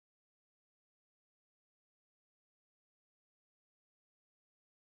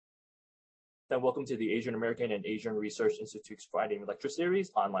and welcome to the Asian American and Asian Research Institute's Friday Lecture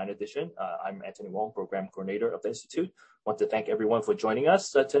Series, online edition. I'm Anthony Wong, Program Coordinator of the Institute. I want to thank everyone for joining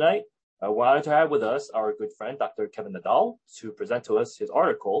us tonight. We're honored to have with us our good friend, Dr. Kevin Nadal, to present to us his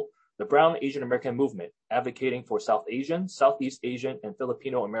article, The Brown Asian American Movement, Advocating for South Asian, Southeast Asian, and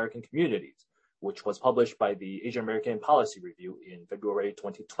Filipino American Communities, which was published by the Asian American Policy Review in February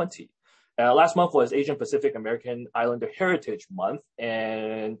 2020. Last month was Asian Pacific American Islander Heritage Month,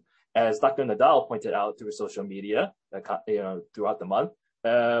 and as Dr. Nadal pointed out through social media, throughout the month,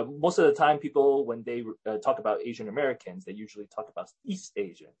 most of the time people, when they talk about Asian Americans, they usually talk about East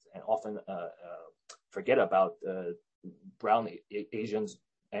Asians and often forget about brown Asians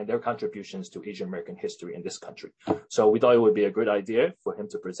and their contributions to Asian American history in this country. So we thought it would be a good idea for him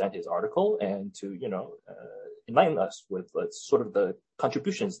to present his article and to, enlighten us with sort of the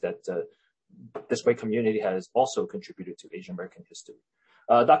contributions that this great community has also contributed to Asian American history.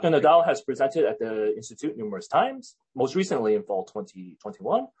 Dr. Nadal has presented at the Institute numerous times, most recently in fall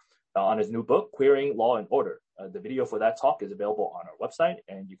 2021, on his new book, Queering Law and Order. The video for that talk is available on our website,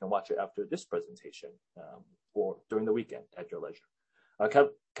 and you can watch it after this presentation or during the weekend at your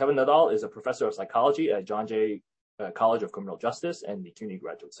leisure. Kevin Nadal is a professor of psychology at John Jay College of Criminal Justice and the CUNY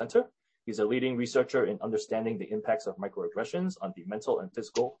Graduate Center. He's a leading researcher in understanding the impacts of microaggressions on the mental and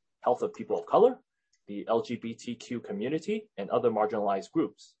physical health of people of color, the LGBTQ community, and other marginalized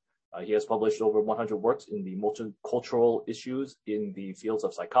groups. He has published over 100 works in the multicultural issues in the fields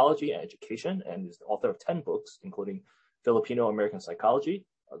of psychology and education, and is the author of 10 books, including Filipino American Psychology,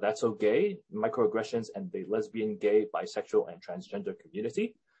 That's So Gay, Microaggressions and the Lesbian, Gay, Bisexual, and Transgender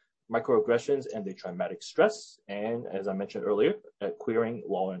Community, Microaggressions and the Traumatic Stress, and as I mentioned earlier, Queering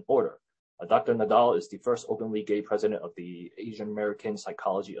Law and Order. Dr. Nadal is the first openly gay president of the Asian American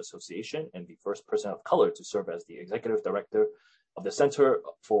Psychology Association and the first person of color to serve as the executive director of the Center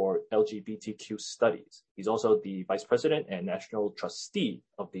for LGBTQ Studies. He's also the vice president and national trustee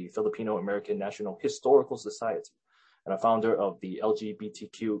of the Filipino American National Historical Society and a founder of the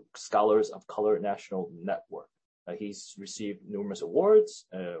LGBTQ Scholars of Color National Network. He's received numerous awards,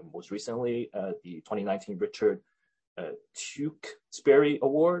 most recently the 2019 Richard Tewksbury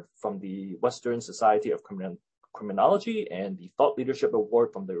Award from the Western Society of Criminology and the Thought Leadership Award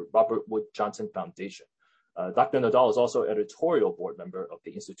from the Robert Wood Johnson Foundation. Dr. Nadal is also editorial board member of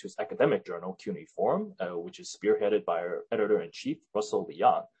the Institute's academic journal, CUNY Forum, which is spearheaded by our editor-in-chief, Russell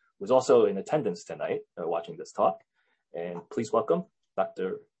Leon, who's also in attendance tonight watching this talk. And please welcome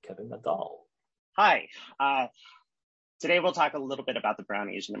Dr. Kevin Nadal. Hi. Today we'll talk a little bit about the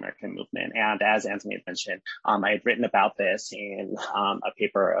Brown Asian American movement. And as Anthony had mentioned, I had written about this in a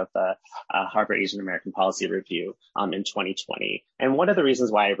paper of the Harvard Asian American Policy Review in 2020. And one of the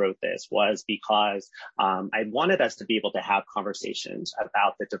reasons why I wrote this was because I wanted us to be able to have conversations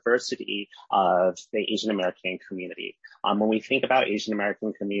about the diversity of the Asian American community. When we think about Asian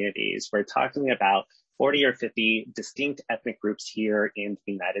American communities, we're talking about 40 or 50 distinct ethnic groups here in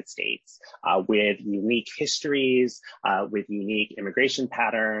the United States with unique histories, with unique immigration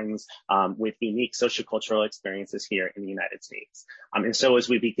patterns, with unique sociocultural experiences here in the United States. And so as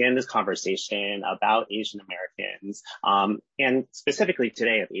we begin this conversation about Asian Americans, and specifically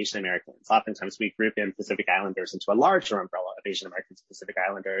today of Asian Americans, oftentimes we group in Pacific Islanders into a larger umbrella of Asian Americans, Pacific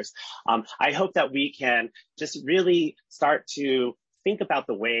Islanders. I hope that we can just really start to think about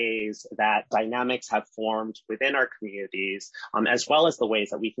the ways that dynamics have formed within our communities, as well as the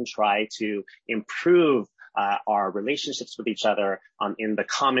ways that we can try to improve our relationships with each other in the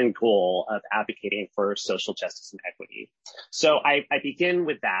common goal of advocating for social justice and equity. So I begin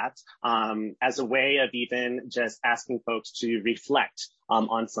with that as a way of even just asking folks to reflect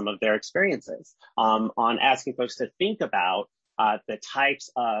on some of their experiences, on asking folks to think about the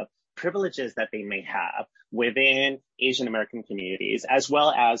types of privileges that they may have within Asian American communities, as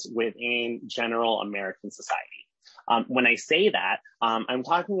well as within general American society. When I say that, I'm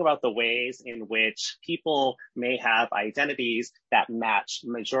talking about the ways in which people may have identities that match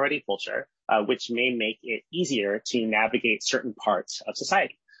majority culture, which may make it easier to navigate certain parts of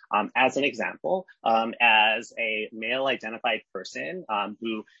society. As an example, as a male identified person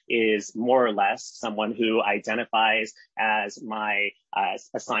who is more or less someone who identifies as my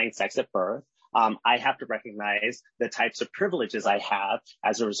assigned sex at birth, I have to recognize the types of privileges I have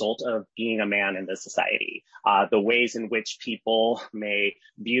as a result of being a man in this society, the ways in which people may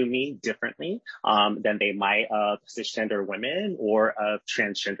view me differently than they might of cisgender women or of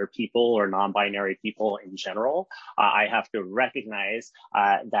transgender people or non-binary people in general. I have to recognize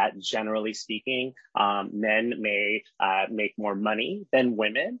that generally speaking, men may make more money than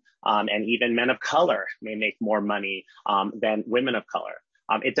women, and even men of color may make more money than women of color.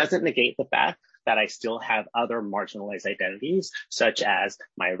 It doesn't negate the fact that I still have other marginalized identities, such as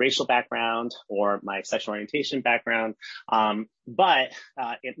my racial background or my sexual orientation background. But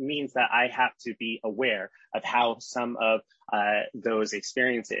it means that I have to be aware of how some of those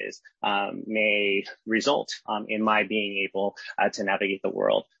experiences may result in my being able to navigate the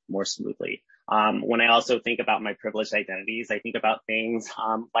world more smoothly. When I also think about my privileged identities, I think about things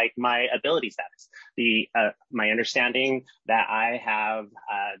like my ability status, my understanding that I have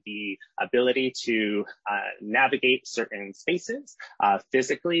the ability to navigate certain spaces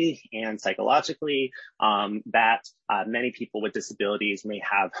physically and psychologically that many people with disabilities may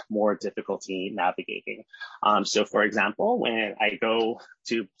have more difficulty navigating. So for example, when I go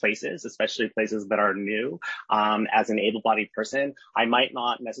to places, especially places that are new, as an able-bodied person, I might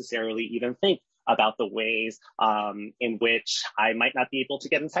not necessarily even think about the ways in which I might not be able to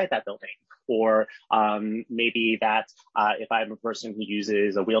get inside that building. Or maybe that if I'm a person who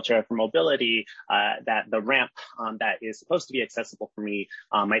uses a wheelchair for mobility, that the ramp that is supposed to be accessible for me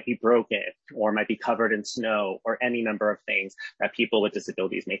might be broken or might be covered in snow or any number of things that people with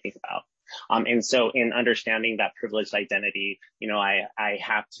disabilities may think about. And so in understanding that privileged identity, I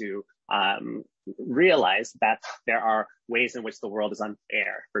have to realize that there are ways in which the world is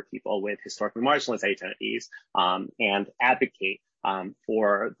unfair for people with historically marginalized identities, and advocate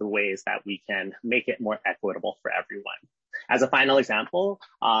for the ways that we can make it more equitable for everyone. As a final example,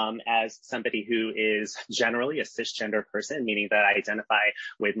 as somebody who is generally a cisgender person, meaning that I identify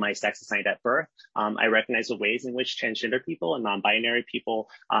with my sex assigned at birth, I recognize the ways in which transgender people and non-binary people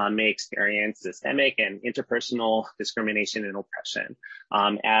may experience systemic and interpersonal discrimination and oppression.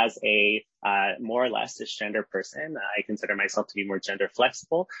 As a more or less cisgender person, I consider myself to be more gender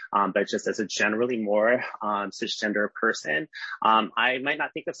flexible, but just as a generally more cisgender person, I might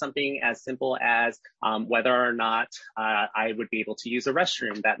not think of something as simple as whether or not I would be able to use a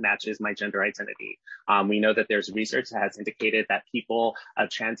restroom that matches my gender identity. We know that there's research that has indicated that people of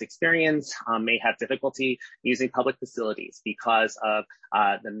trans experience may have difficulty using public facilities because of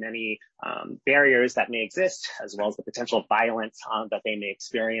the many barriers that may exist, as well as the potential violence that they may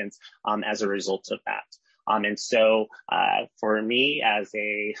experience as a result of that. And so for me, as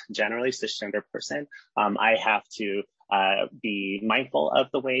a generally cisgender person, I have to be mindful of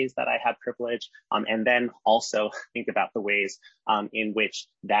the ways that I have privilege, and then also think about the ways in which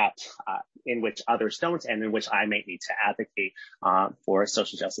others don't, and in which I may need to advocate for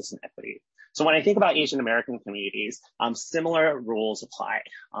social justice and equity. So when I think about Asian American communities, similar rules apply.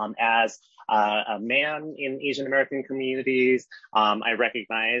 As a man in Asian American communities, I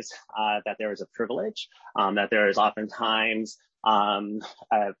recognize that there is a privilege, that there is oftentimes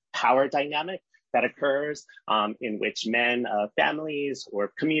a power dynamic that occurs in which men of families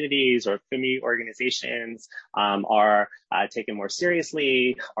or communities or community organizations are taken more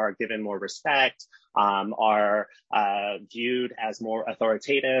seriously, are given more respect, are viewed as more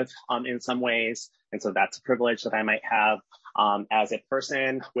authoritative in some ways. And so that's a privilege that I might have as a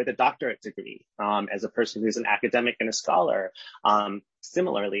person with a doctorate degree, as a person who's an academic and a scholar.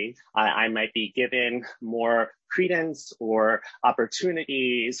 Similarly, I might be given more credence or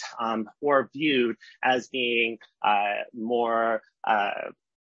opportunities or viewed as being more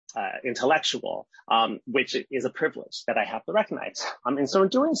intellectual, which is a privilege that I have to recognize. And so in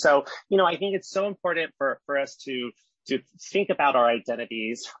doing so, I think it's so important for us to think about our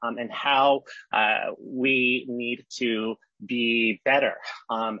identities and how we need to be better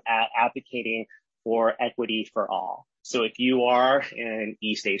at advocating for equity for all. So if you are an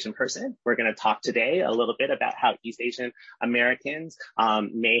East Asian person, we're going to talk today a little bit about how East Asian Americans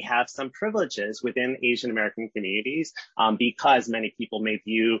may have some privileges within Asian American communities because many people may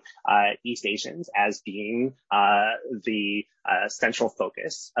view East Asians as being the central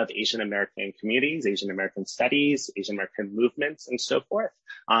focus of Asian American communities, Asian American studies, Asian American movements, and so forth.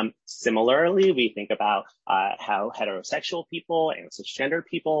 Similarly, we think about how heterosexual people and cisgender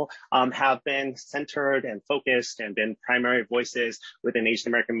people have been centered and focused and been primary voices within Asian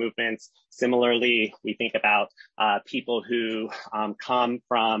American movements. Similarly, we think about people who come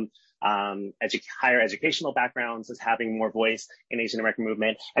from higher educational backgrounds as having more voice in Asian American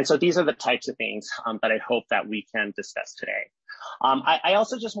movement. And so these are the types of things that I hope that we can discuss today. I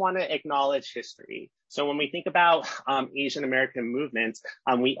also just want to acknowledge history. So when we think about Asian American movements,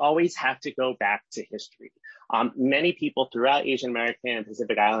 we always have to go back to history. Many people throughout Asian American and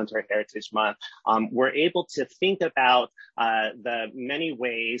Pacific Islander Heritage Month were able to think about the many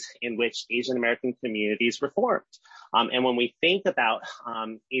ways in which Asian American communities were formed. And when we think about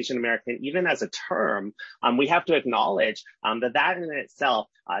Asian American, even as a term, we have to acknowledge that in itself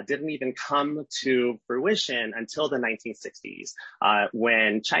didn't even come to fruition until the 1960s,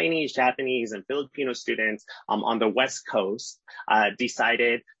 when Chinese, Japanese, and Filipino students on the West Coast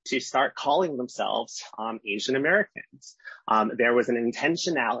decided to start calling themselves Asian Americans. There was an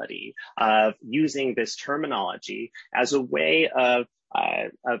intentionality of using this terminology as a way of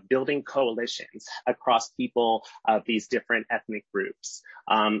building coalitions across people of these different ethnic groups.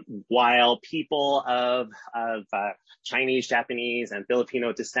 While people of Chinese, Japanese, and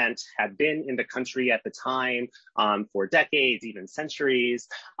Filipino descent had been in the country at the time for decades, even centuries,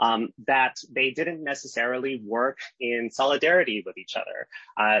 that they didn't necessarily work in solidarity with each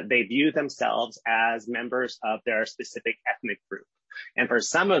other. They viewed themselves as members of their specific ethnic group. And for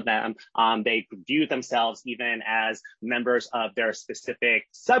some of them, they view themselves even as members of their specific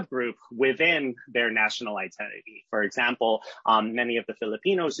subgroup within their national identity. For example, many of the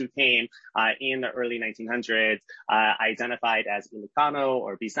Filipinos who came in the early 1900s identified as Ilocano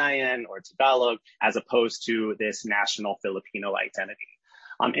or Visayan or Tagalog, as opposed to this national Filipino identity.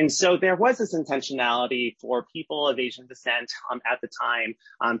 And so there was this intentionality for people of Asian descent at the time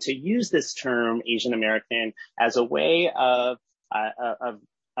to use this term Asian American as a way of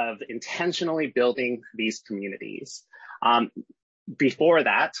intentionally building these communities. Before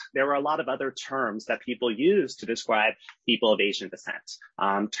that, there were a lot of other terms that people used to describe people of Asian descent,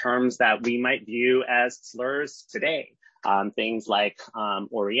 terms that we might view as slurs today, things like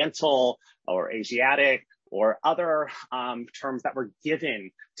Oriental or Asiatic, or other terms that were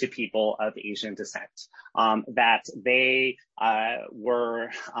given to people of Asian descent, that they were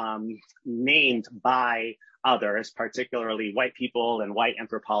named by others, particularly white people and white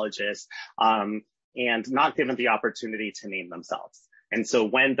anthropologists, and not given the opportunity to name themselves. And so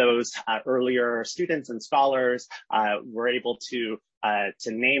when those earlier students and scholars were able to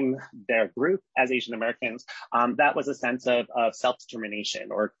name their group as Asian Americans, that was a sense of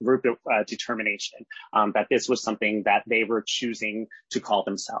self-determination or group determination, that this was something that they were choosing to call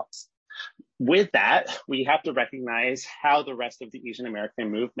themselves. With that, we have to recognize how the rest of the Asian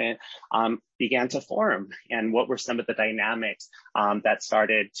American movement began to form and what were some of the dynamics that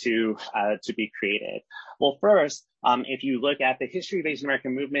started to be created. Well, first, if you look at the history of Asian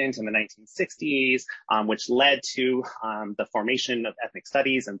American movement in the 1960s, which led to the formation of ethnic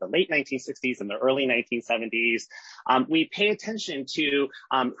studies in the late 1960s and the early 1970s, we pay attention to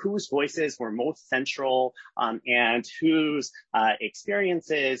whose voices were most central and whose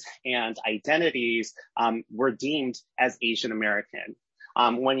experiences and identities were deemed as Asian American.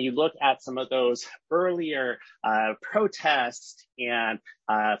 When you look at some of those earlier protests and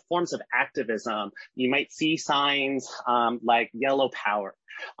forms of activism, you might see signs like Yellow Power.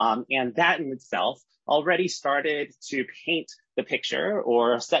 And that in itself already started to paint the picture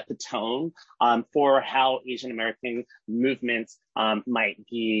or set the tone for how Asian American movements might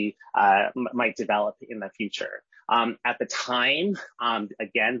develop in the future. At the time,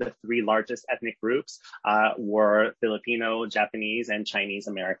 again, the three largest ethnic groups were Filipino, Japanese, and Chinese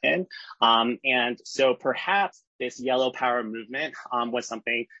American. And so perhaps this Yellow Power movement was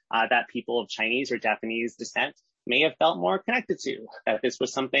something that people of Chinese or Japanese descent may have felt more connected to, that this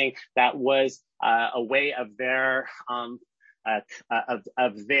was something that was a way of their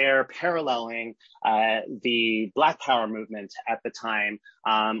paralleling the Black Power movement at the time,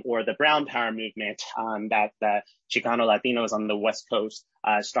 or the Brown Power movement that the Chicano Latinos on the West Coast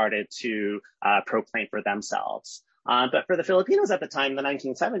started to proclaim for themselves. But for the Filipinos at the time, the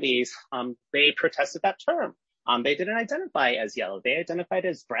 1970s, they protested that term. They didn't identify as yellow, they identified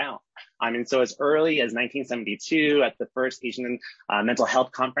as brown. And so as early as 1972, at the first Asian Mental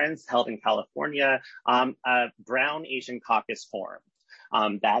Health Conference held in California, a Brown Asian Caucus formed.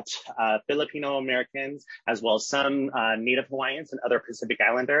 That Filipino Americans, as well as some Native Hawaiians and other Pacific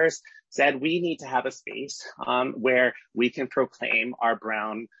Islanders, said we need to have a space where we can proclaim our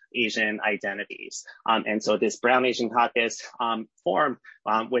Brown Asian identities. And so this Brown Asian Caucus formed,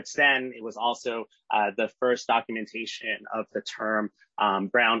 which then it was also the first documentation of the term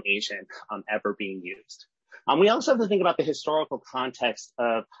Brown Asian ever being used. We also have to think about the historical context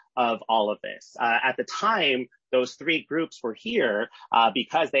of all of this. At the time, those three groups were here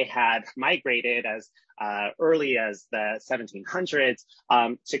because they had migrated as early as the 1700s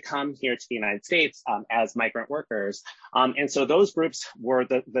to come here to the United States as migrant workers. And so those groups were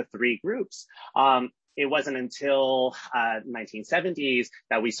the three groups. It wasn't until 1970s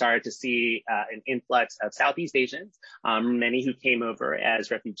that we started to see an influx of Southeast Asians, many who came over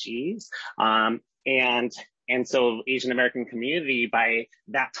as refugees. And so Asian American community by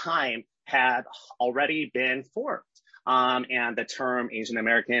that time had already been formed. and the term Asian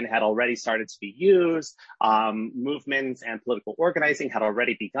American had already started to be used. Movements and political organizing had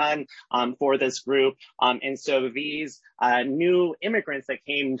already begun for this group. And so these new immigrants that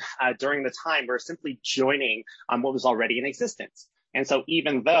came during the time were simply joining what was already in existence. And so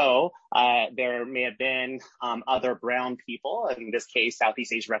even though there may have been other brown people, in this case,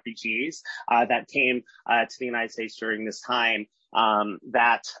 Southeast Asian refugees that came to the United States during this time,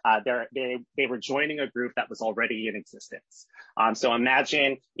 they were joining a group that was already in existence. So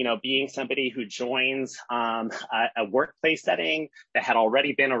imagine, being somebody who joins a workplace setting that had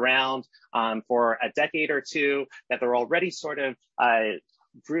already been around for a decade or two, that they're already sort of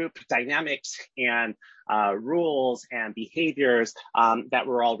group dynamics and rules and behaviors that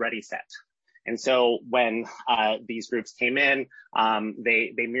were already set. And so when these groups came in,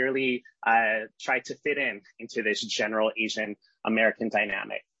 they merely tried to fit into this general Asian American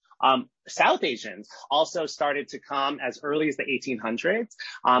dynamic. South Asians also started to come as early as the 1800s,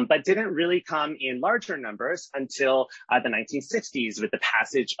 but didn't really come in larger numbers until the 1960s with the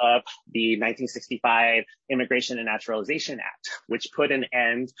passage of the 1965 Immigration and Naturalization Act, which put an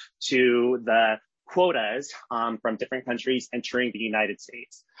end to the quotas from different countries entering the United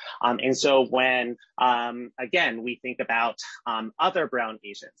States. And so when, again, we think about other brown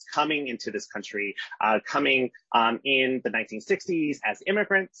Asians coming into this country, coming in the 1960s as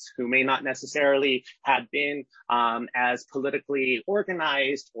immigrants who may not necessarily have been as politically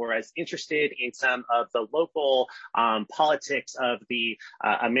organized or as interested in some of the local politics of the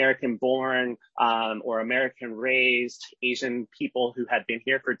American-born or American-raised Asian people who had been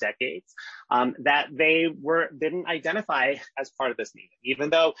here for decades, that they didn't identify as part of this movement, even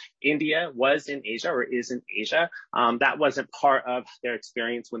though India was in Asia or is in Asia. That wasn't part of their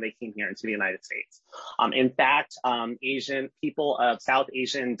experience when they came here into the United States. In fact, Asian people of South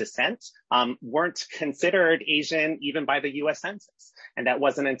Asian descent weren't considered Asian even by the U.S. Census. And that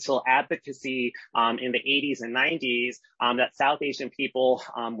wasn't until advocacy in the 80s and 90s that South Asian people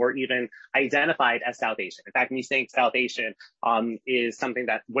were even identified as South Asian. In fact, me saying South Asian is something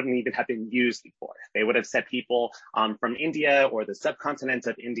that wouldn't even have been used before. They would have said people from India or the subcontinent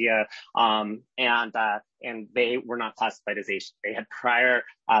of India, and they were not classified as Asian. They had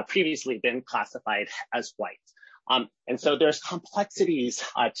previously been classified as white. And so there's complexities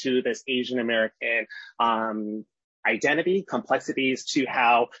to this Asian American identity, complexities to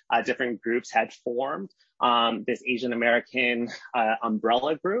how different groups had formed this Asian American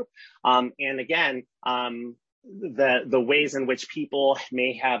umbrella group. And again, the ways in which people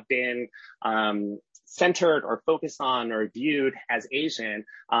may have been centered or focused on or viewed as Asian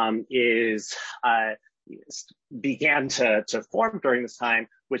began to form during this time,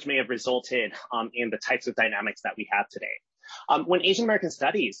 which may have resulted in the types of dynamics that we have today. When Asian American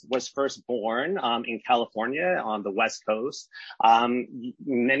Studies was first born in California on the West Coast,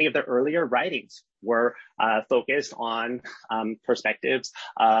 many of the earlier writings were focused on perspectives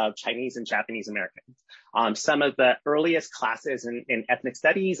of Chinese and Japanese Americans. Some of the earliest classes in ethnic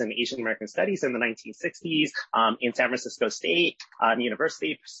studies and Asian American studies in the 1960s in San Francisco State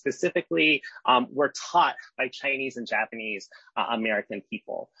University specifically were taught by Chinese and Japanese American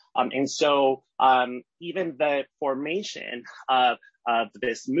people. And so even the formation of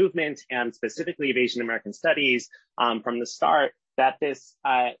this movement and specifically of Asian American studies from the start, that this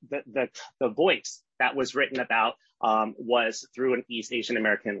the voice that was written about was through an East Asian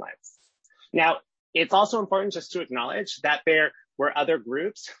American lens. Now, it's also important just to acknowledge that there were other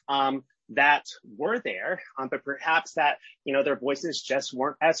groups that were there, but perhaps that, their voices just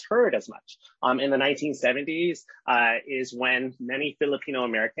weren't as heard as much. In the 1970s is when many Filipino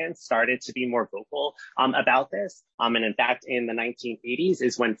Americans started to be more vocal about this. And in fact, in the 1980s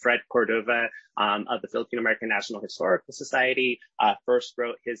is when Fred Cordova of the Filipino American National Historical Society first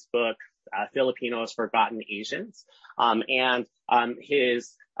wrote his book, Filipinos, Forgotten Asians. And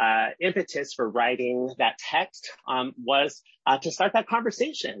his impetus for writing that text was to start that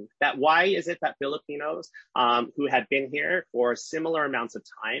conversation, that why is it that Filipinos who had been here for similar amounts of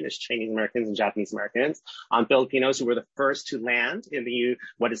time as Chinese Americans and Japanese Americans, Filipinos who were the first to land in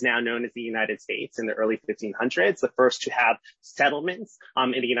what is now known as the United States in the early 1500s, the first to have settlements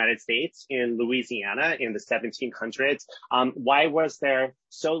in the United States in Louisiana in the 1700s, why was there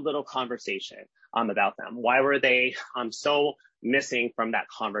so little conversation about them? Why were they so missing from that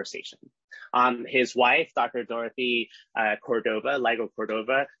conversation? His wife, Dr. Dorothy Cordova, Ligo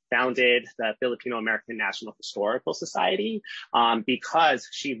Cordova, founded the Filipino American National Historical Society because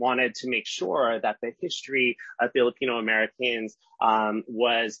she wanted to make sure that the history of Filipino Americans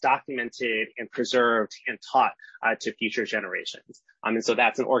was documented and preserved and taught to future generations. And so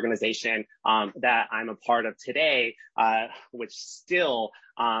that's an organization that I'm a part of today, which still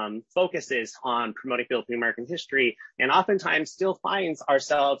focuses on promoting Filipino American history, and oftentimes still finds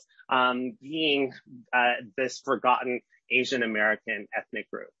ourselves being this forgotten Asian American ethnic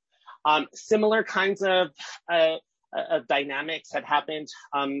group. Similar kinds of dynamics have happened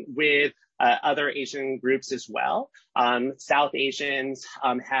with other Asian groups as well. South Asians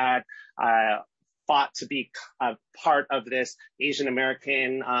had fought to be part of this Asian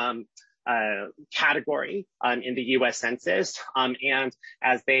American category in the U.S. Census. And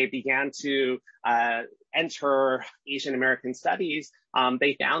as they began to enter Asian American studies,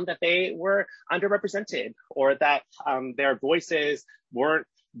 they found that they were underrepresented, or that their voices weren't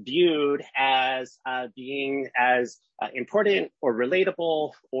viewed as being as important or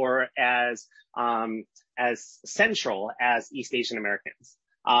relatable or as central as East Asian Americans.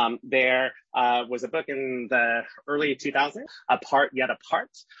 There was a book in the early 2000s, Apart Yet Apart,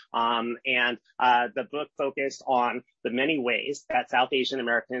 and the book focused on the many ways that South Asian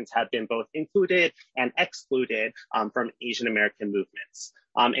Americans have been both included and excluded from Asian American movements.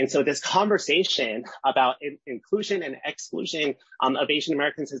 And so this conversation about inclusion and exclusion of Asian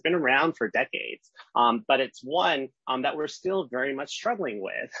Americans has been around for decades, but it's one that we're still very much struggling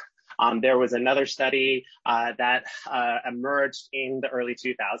with. There was another study that emerged in the early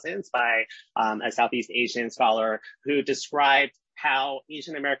 2000s by a Southeast Asian scholar who described how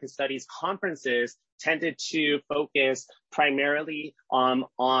Asian American Studies conferences tended to focus primarily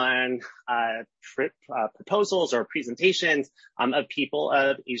on proposals or presentations of people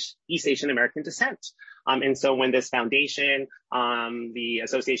of East Asian American descent. And so when this foundation, the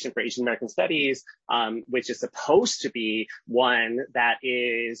Association for Asian American Studies, which is supposed to be one that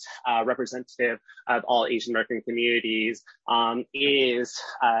is representative of all Asian American communities, is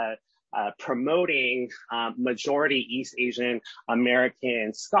promoting majority East Asian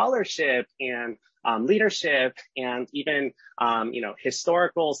American scholarship and leadership, and even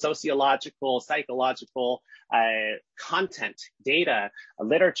historical, sociological, psychological content, data,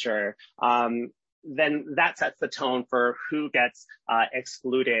 literature, then that sets the tone for who gets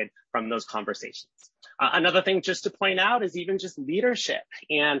excluded from those conversations. Another thing just to point out is even just leadership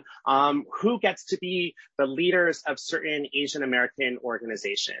and who gets to be the leaders of certain Asian American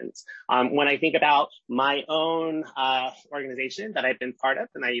organizations. When I think about my own organization that I've been part of,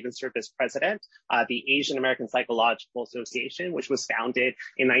 and I even served as president, the Asian American Psychological Association, which was founded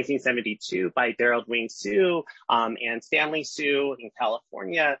in 1972 by Daryl Dwayne Sue and Stanley Sue in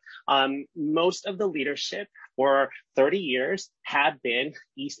California, most of the leadership for 30 years had been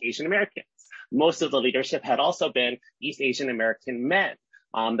East Asian Americans. Most of the leadership had also been East Asian American men.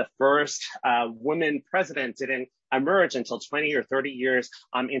 The first women president didn't emerge until 20 or 30 years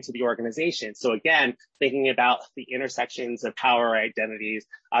into the organization. So again, thinking about the intersections of power identities,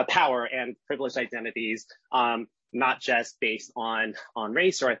 power and privileged identities, not just based on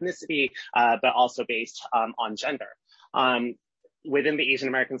race or ethnicity, but also based on gender. Within the Asian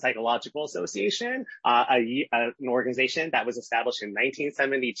American Psychological Association, an organization that was established in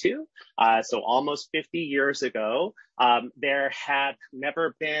 1972, so almost 50 years ago, there had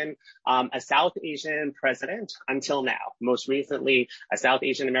never been a South Asian president until now. Most recently, a South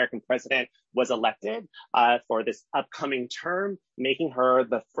Asian American president was elected for this upcoming term, making her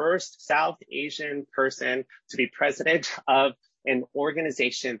the first South Asian person to be president of an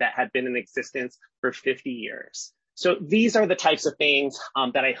organization that had been in existence for 50 years. So these are the types of things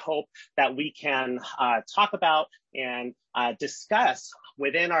that I hope that we can talk about and discuss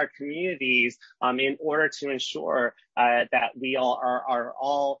within our communities in order to ensure that we all are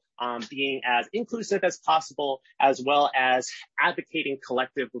all being as inclusive as possible, as well as advocating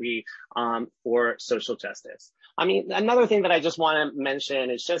collectively for social justice. I mean, another thing that I just want to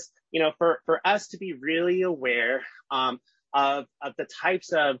mention is just, for us to be really aware of the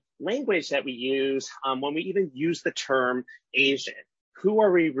types of language that we use when we even use the term Asian. Who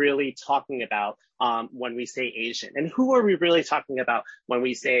are we really talking about when we say Asian? And who are we really talking about when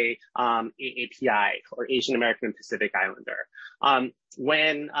we say AAPI, or Asian American Pacific Islander?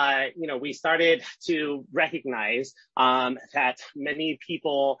 When we started to recognize that many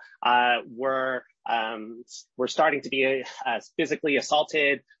people were starting to be physically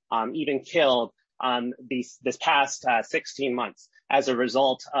assaulted, even killed, this past 16 months as a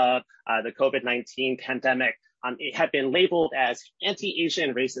result of the COVID-19 pandemic, it had been labeled as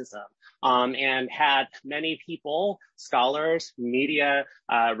anti-Asian racism, and had many people, scholars, media,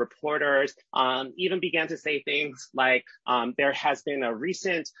 reporters, even began to say things like there has been a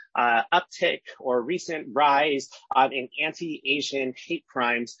recent uptick or recent rise in anti-Asian hate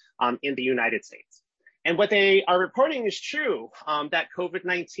crimes in the United States. And what they are reporting is true, that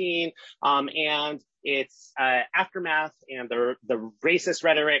COVID-19 and its aftermath and the racist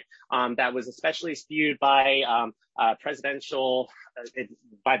rhetoric that was especially spewed by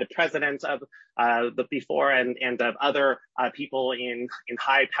by the president of the before and of other people in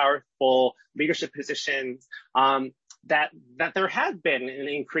high, powerful leadership positions, that there has been an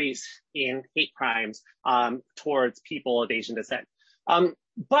increase in hate crimes towards people of Asian descent.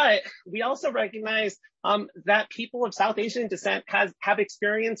 But we also recognize that people of South Asian descent have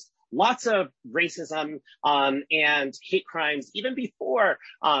experienced lots of racism and hate crimes even before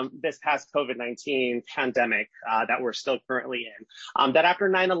this past COVID-19 pandemic that we're still currently in. That after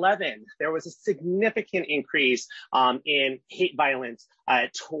 9/11, there was a significant increase in hate violence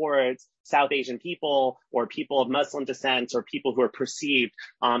towards South Asian people or people of Muslim descent or people who are perceived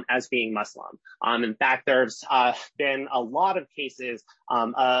as being Muslim. In fact, there's been a lot of cases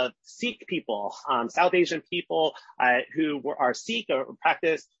of Sikh people, South Asian people who are Sikh or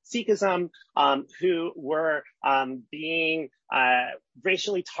practice Sikhism, who were being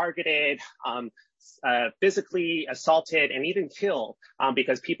racially targeted, physically assaulted, and even killed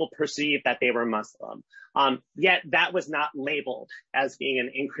because people perceived that they were Muslim. Yet that was not labeled as being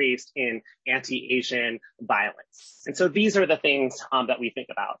an increase in anti-Asian violence. And so these are the things that we think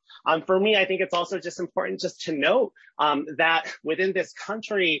about. For me, I think it's also just important just to note that within this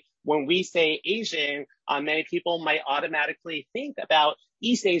country, when we say Asian, many people might automatically think about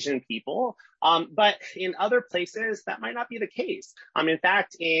East Asian people, but in other places, that might not be the case. In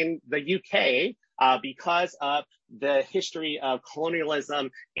fact, in the UK, because of the history of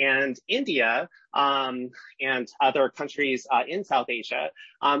colonialism and India and other countries in South Asia,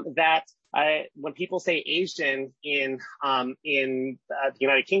 that when people say Asian in the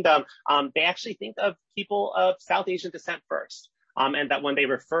United Kingdom, they actually think of people of South Asian descent first. And that when they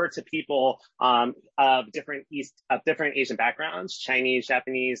refer to people of different Asian backgrounds, Chinese,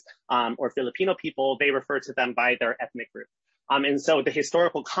 Japanese, or Filipino people, they refer to them by their ethnic group. And so the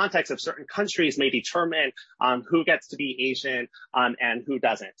historical context of certain countries may determine who gets to be Asian and who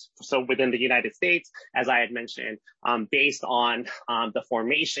doesn't. So within the United States, as I had mentioned, based on the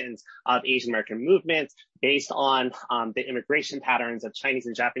formations of Asian American movements, based on the immigration patterns of Chinese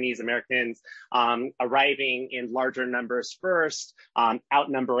and Japanese Americans arriving in larger numbers first,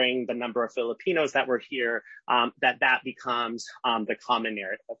 outnumbering the number of Filipinos that were here, that becomes the common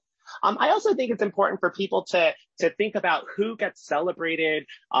narrative. I also think it's important for people to think about who gets celebrated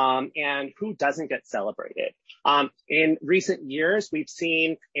and who doesn't get celebrated. In recent years, we've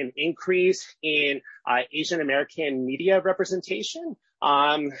seen an increase in Asian American media representation.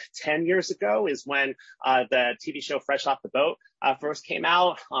 10 years ago is when the TV show Fresh Off the Boat first came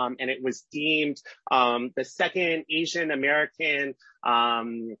out, and it was deemed the second Asian American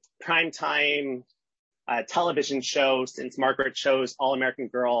primetime television show since Margaret Cho's All-American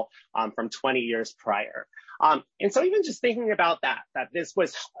Girl from 20 years prior. And so even just thinking about that this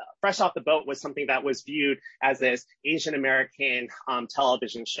was Fresh Off the Boat was something that was viewed as this Asian American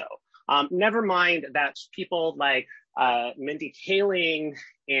television show. Never mind that people like Mindy Kaling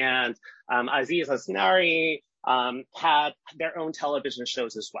and Aziz Ansari had their own television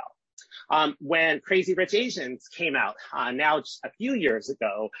shows as well. When Crazy Rich Asians came out now just a few years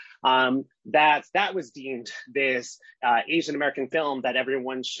ago, that was deemed this Asian American film that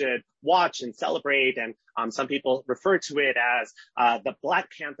everyone should watch and celebrate, and some people refer to it as the Black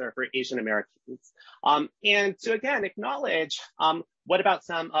Panther for Asian Americans. And to again acknowledge what about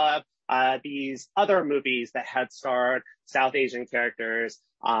some of these other movies that had starred South Asian characters?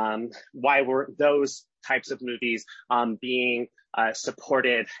 Why were those types of movies being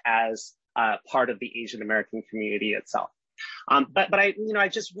supported as part of the Asian American community itself? But I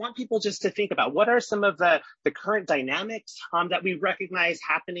just want people just to think about what are some of the current dynamics that we recognize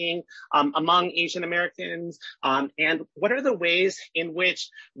happening among Asian Americans, and what are the ways in which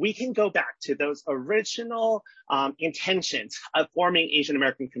we can go back to those original intentions of forming Asian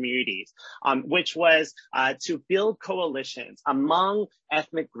American communities, which was to build coalitions among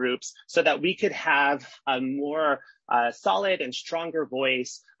ethnic groups so that we could have a more solid and stronger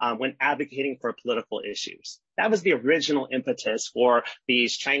voice when advocating for political issues. That was the original impetus for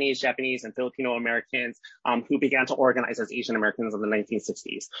these Chinese, Japanese, and Filipino Americans who began to organize as Asian Americans in the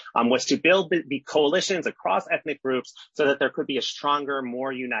 1960s, was to build the coalitions across ethnic groups so that there could be a stronger,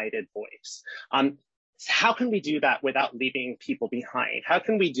 more united voice. How can we do that without leaving people behind? How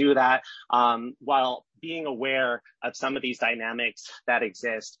can we do that while being aware of some of these dynamics that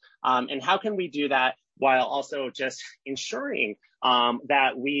exist? And how can we do that while also just ensuring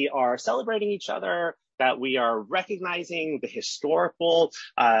that we are celebrating each other, that we are recognizing the historical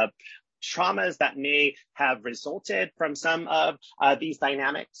traumas that may have resulted from some of these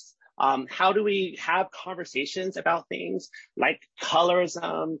dynamics. How do we have conversations about things like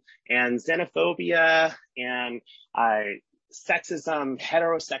colorism and xenophobia and sexism,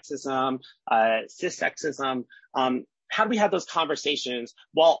 heterosexism, cissexism? How do we have those conversations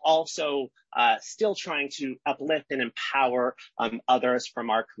while also still trying to uplift and empower others from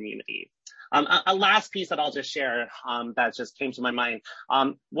our community? A last piece that I'll just share that just came to my mind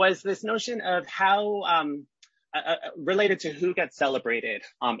was this notion of how related to who gets celebrated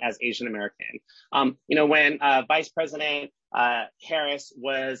as Asian American. When Vice President Harris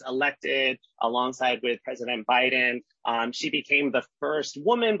was elected alongside with President Biden, she became the first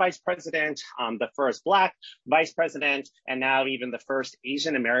woman vice president, the first Black vice president, and now even the first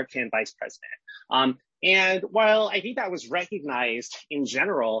Asian American vice president. And while I think that was recognized in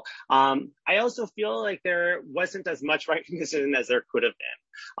general, I also feel like there wasn't as much recognition as there could have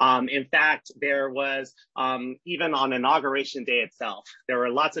been. In fact, there was, even on Inauguration Day itself, there were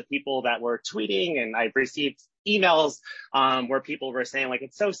lots of people that were tweeting, and I've received emails where people were saying, like,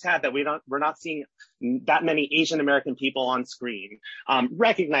 it's so sad that we're not seeing that many Asian American people on screen,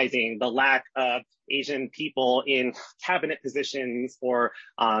 recognizing the lack of Asian people in cabinet positions or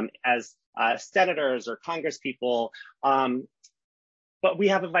as senators or congresspeople. But we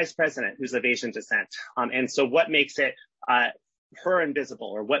have a vice president who's of Asian descent. And so what makes it her invisible,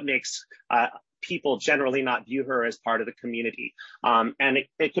 or what makes people generally not view her as part of the community? And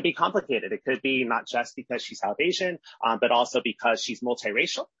it could be complicated. It could be not just because she's South Asian, but also because she's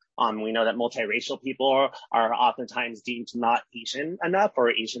multiracial. We know that multiracial people are oftentimes deemed not Asian enough or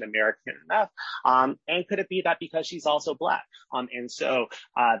Asian American enough. And could it be that because she's also Black? And so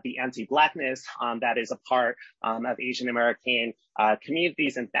the anti-Blackness that is a part of Asian American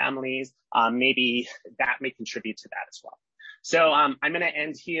communities and families, maybe that may contribute to that as well. So I'm going to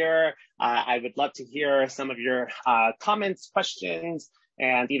end here. I would love to hear some of your comments, questions,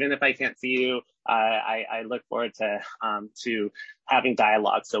 and even if I can't see you, I look forward to having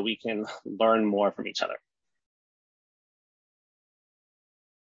dialogue so we can learn more from each other.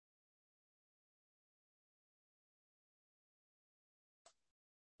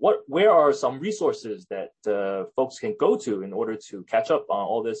 Where are some resources that folks can go to in order to catch up on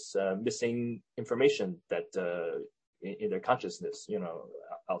all this missing information that in their consciousness,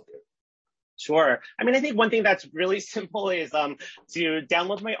 out there? Sure. I mean, I think one thing that's really simple is to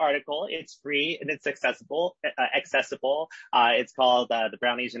download my article. It's free and it's accessible. It's called The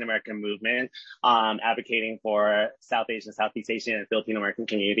Brown Asian American Movement, advocating for South Asian, Southeast Asian, and Filipino American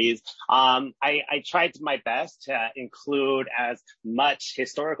communities. I tried my best to include as much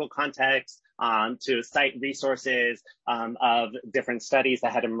historical context, to cite resources of different studies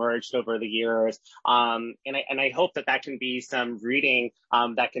that had emerged over the years. And I hope that can be some reading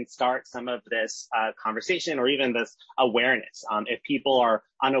that can start some of this conversation or even this awareness. If people are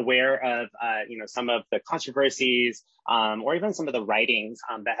unaware of some of the controversies or even some of the writings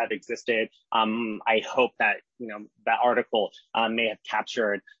that have existed, I hope that that article may have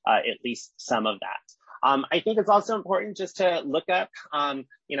captured at least some of that. I think it's also important just to look up,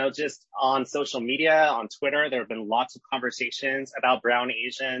 just on social media, on Twitter, there have been lots of conversations about brown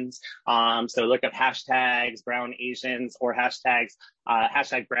Asians. So look up hashtags brown Asians or hashtag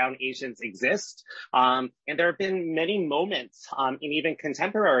brown Asians exist. And there have been many moments in even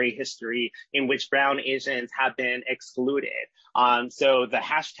contemporary history in which brown Asians have been excluded. So the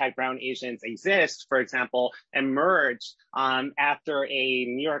hashtag brown Asians exist, for example, emerged after a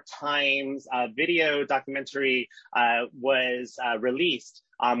New York Times video documentary was released,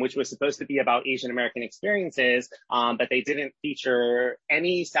 which was supposed to be about Asian American experiences, but they didn't feature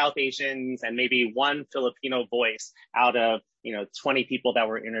any South Asians and maybe one Filipino voice out of 20 people that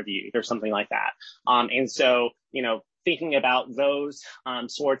were interviewed or something like that. And so, thinking about those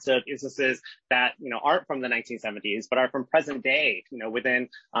sorts of instances that aren't from the 1970s but are from present day, within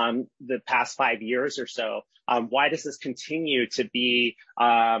the past 5 years or so, why does this continue to be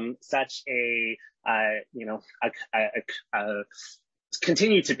such a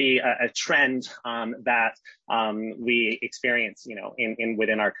continue to be a trend that we experience,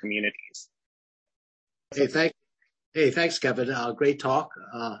 within our communities? Thanks, Kevin. Great talk,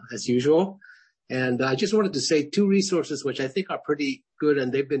 as usual. And I just wanted to say two resources which I think are pretty good,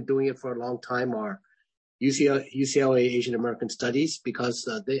 and they've been doing it for a long time, are UCLA Asian American Studies, because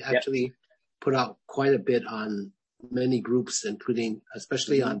they actually put out quite a bit on many groups, including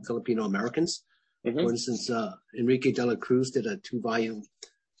especially on Filipino Americans. For instance, Enrique de la Cruz did a 2-volume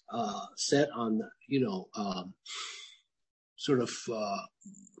set on, sort of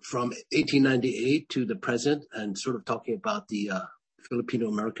from 1898 to the present, and sort of talking about the Filipino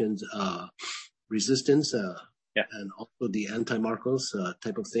Americans resistance, Yeah. and also the anti-Marcos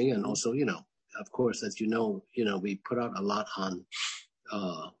type of thing, and also, of course, as you know, we put out a lot on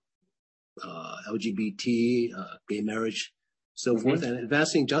LGBT, gay marriage, so forth, and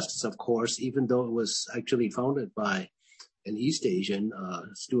advancing justice, of course, even though it was actually founded by an East Asian,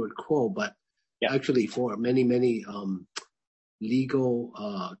 Stuart Quo, but actually for many, many legal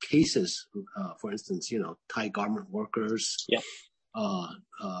cases, for instance, Thai garment workers,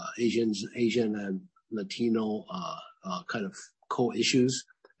 Asian and Latino kind of co-issues.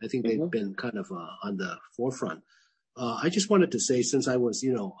 I think they've been kind of on the forefront. I just wanted to say, since I was,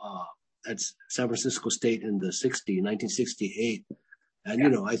 at San Francisco State in the 1968,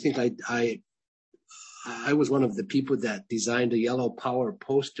 and I think I was one of the people that designed the Yellow Power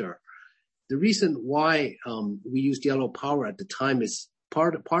poster. The reason why we used Yellow Power at the time is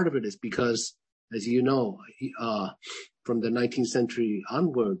part of it is because, as you know, from the 19th century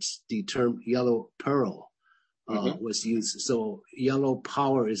onwards, the term Yellow Peril was used. So Yellow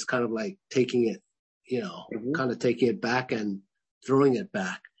Power is kind of like taking it, kind of taking it back and throwing it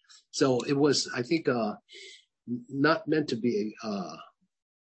back. So it was, I think, not meant to be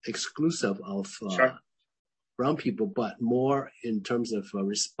exclusive of brown people, but more in terms of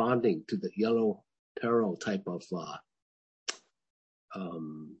responding to the Yellow Peril type of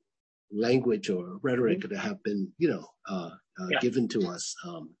language or rhetoric that have been, given to us.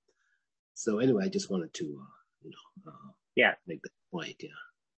 So anyway, I just wanted to, make that point. Yeah.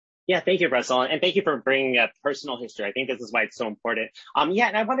 Yeah, thank you, Russell. And thank you for bringing up personal history. I think this is why it's so important.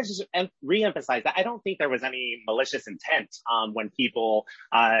 And I want to just reemphasize that I don't think there was any malicious intent when people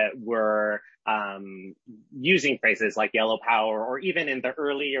were using phrases like Yellow Power, or even in the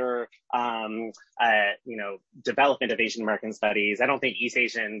earlier, development of Asian American studies. I don't think East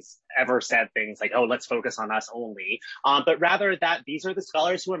Asians ever said things like, oh, let's focus on us only, but rather that these are the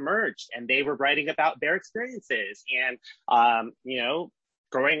scholars who emerged and they were writing about their experiences and,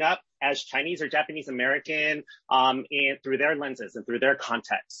 growing up as Chinese or Japanese American, and through their lenses and through their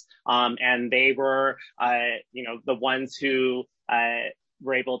contexts. And they were, the ones who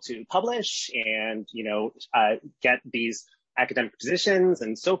were able to publish and, get these academic positions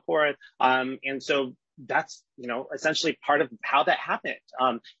and so forth. And so that's, essentially part of how that happened.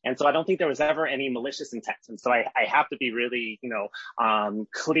 And so I don't think there was ever any malicious intent. And so I have to be really,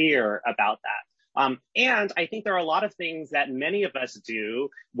 clear about that. And I think there are a lot of things that many of us do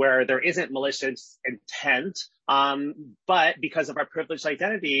where there isn't malicious intent, but because of our privileged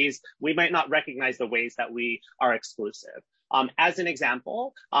identities, we might not recognize the ways that we are exclusive. As an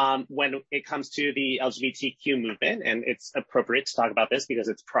example, when it comes to the LGBTQ movement, and it's appropriate to talk about this because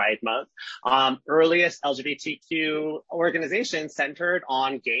it's Pride Month, earliest LGBTQ organization centered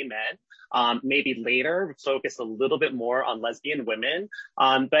on gay men. Maybe later focused a little bit more on lesbian women,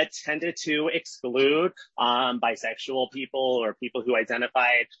 but tended to exclude bisexual people or people who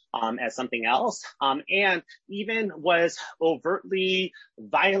identified as something else, and even was overtly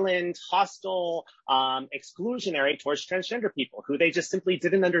violent, hostile, exclusionary towards transgender people who they just simply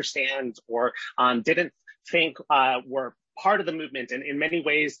didn't understand or didn't think were part of the movement, and in many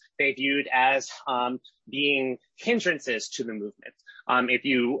ways they viewed as being hindrances to the movement. If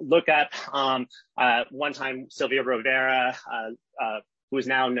you look up one time Sylvia Rivera, who is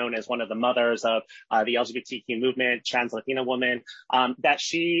now known as one of the mothers of the LGBTQ movement, trans Latina woman, that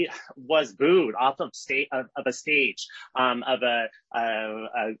she was booed off of a stage of a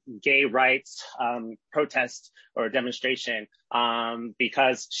gay rights protest or demonstration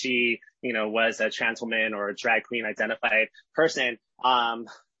because she, was a trans woman or a drag queen identified person. And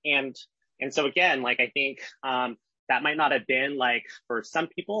so again, I think that might not have been for some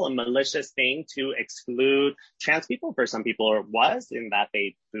people a malicious thing to exclude trans people. For some people it was, in that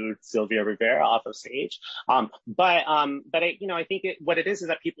they booed Sylvia Rivera off of stage. But I think what it is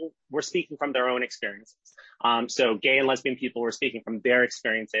that people were speaking from their own experiences. So gay and lesbian people were speaking from their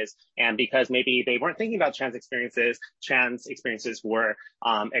experiences, and because maybe they weren't thinking about trans experiences were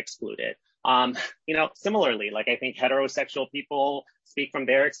excluded. Similarly, I think heterosexual people speak from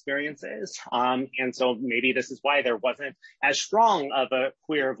their experiences. And so maybe this is why there wasn't as strong of a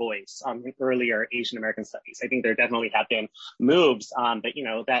queer voice in earlier Asian American studies. I think there definitely have been moves,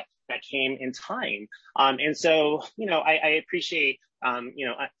 that came in time. And so, I appreciate,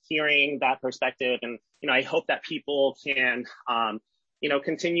 hearing that perspective. And, I hope that people can,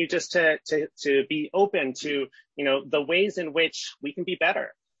 continue just to be open to, the ways in which we can be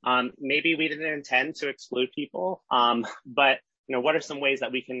better. Maybe we didn't intend to exclude people, but what are some ways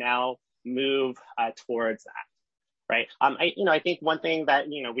that we can now move towards that, Right. I think one thing that,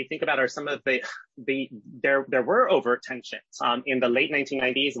 we think about are some of there were overt tensions, in the late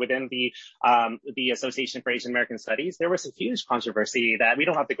 1990s within the Association for Asian American Studies. There was a huge controversy that we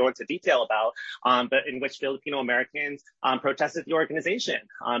don't have to go into detail about, but in which Filipino Americans, protested the organization,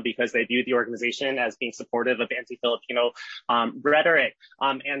 because they viewed the organization as being supportive of anti-Filipino, rhetoric.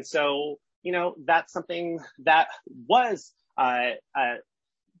 And so, that's something that was,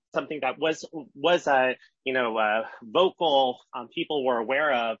 vocal, people were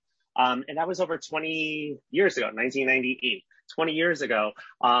aware of. And that was over 20 years ago, 1998, 20 years ago.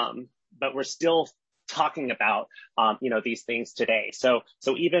 But we're still talking about, these things today. So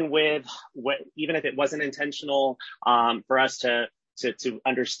even even if it wasn't intentional, for us to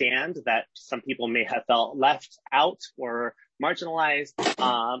understand that some people may have felt left out or marginalized,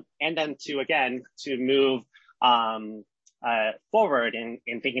 and then to move, forward in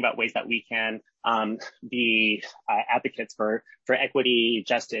thinking about ways that we can, be advocates for equity,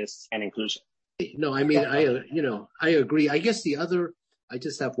 justice, and inclusion. No, I mean, I agree. I guess I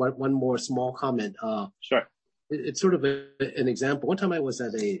just have one more small comment. Sure. It's sort of an example. One time I was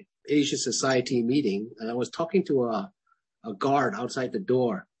at a Asia Society meeting, and I was talking to a guard outside the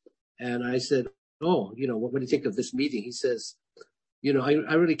door, and I said, "Oh, what do you think of this meeting?" He says,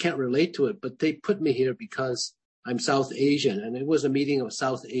 I really can't relate to it, but they put me here because I'm South Asian, and it was a meeting of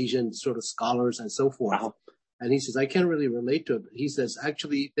South Asian sort of scholars and so forth. Wow. And he says, I can't really relate to it. He says,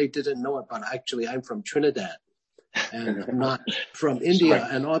 actually, they didn't know it, but actually I'm from Trinidad and I'm not from India.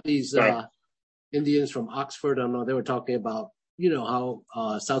 Right. And all these Indians from Oxford, I don't know, they were talking about, how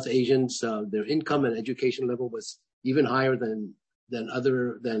South Asians, their income and education level was even higher than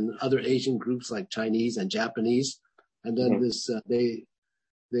other Asian groups like Chinese and Japanese. And then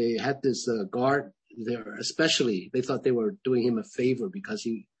they had this guard there, especially they thought they were doing him a favor because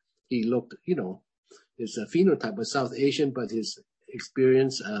he looked, his phenotype was South Asian, but his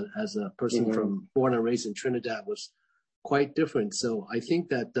experience as a person from born and raised in Trinidad was quite different. So I think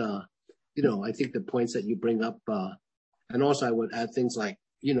that, I think the points that you bring up, and also I would add things like,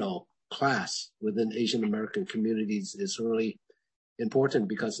 class within Asian American communities is really important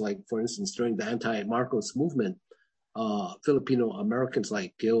because, like, for instance, during the anti-Marcos movement, Filipino Americans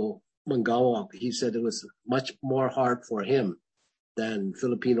like Gil Mangawa, he said it was much more hard for him than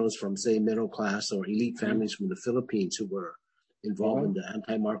Filipinos from, say, middle class or elite families from the Philippines who were involved in the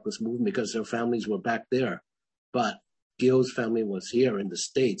anti-Marcos movement because their families were back there. But Gil's family was here in the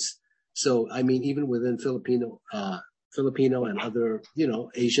States. So, I mean, even within Filipino and other,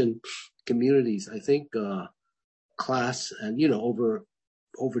 Asian communities, I think class and,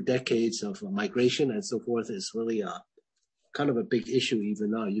 over decades of migration and so forth is really kind of a big issue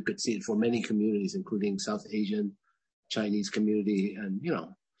even now. You could see it for many communities, including South Asian, Chinese community, and,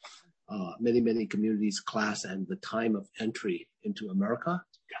 many communities, class and the time of entry into America.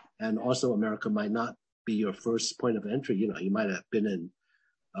 Yeah. And also America might not be your first point of entry. You might have been in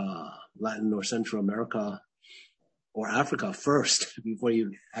Latin or Central America or Africa first before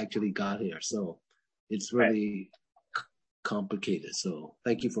you actually got here. So it's really complicated. So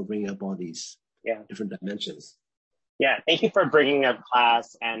thank you for bringing up all these different dimensions. Yeah, thank you for bringing up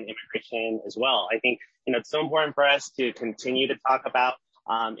class and immigration as well. I think, it's so important for us to continue to talk about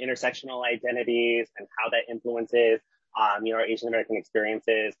intersectional identities and how that influences, our Asian American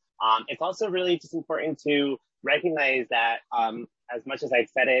experiences. It's also really just important to recognize that, as much as I've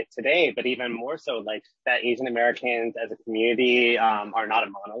said it today, but even more so, like, that Asian Americans as a community are not a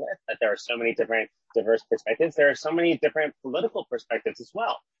monolith, that there are so many different diverse perspectives. There are so many different political perspectives as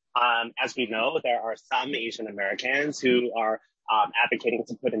well. As we know, there are some Asian Americans who are advocating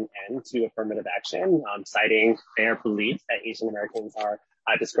to put an end to affirmative action, citing their beliefs that Asian Americans are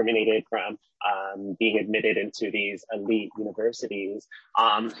discriminated from being admitted into these elite universities.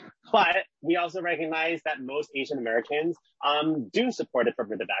 But we also recognize that most Asian Americans do support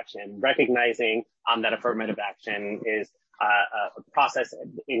affirmative action, recognizing that affirmative action is a process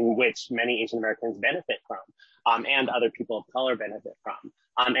in which many Asian Americans benefit from, and other people of color benefit from.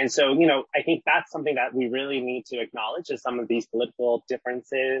 And so, I think that's something that we really need to acknowledge is some of these political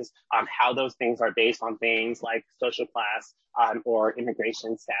differences, how those things are based on things like social class, or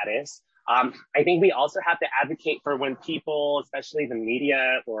immigration status. I think we also have to advocate for when people, especially the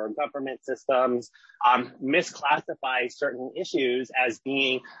media or government systems, misclassify certain issues as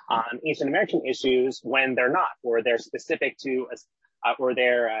being Asian American issues when they're not, or they're specific to or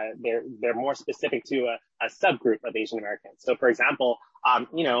they're more specific to a subgroup of Asian Americans. So, for example,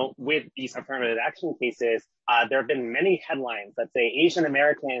 with these affirmative action cases, there have been many headlines that say Asian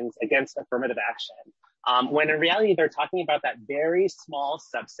Americans against affirmative action, when in reality they're talking about that very small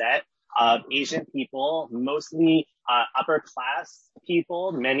subset of Asian people, mostly upper class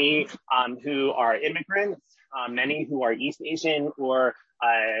people, many who are immigrants, many who are East Asian or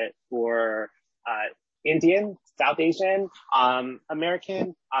Indian, South Asian,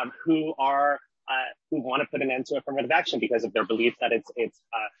 American, who want to put an end to affirmative action because of their belief that it's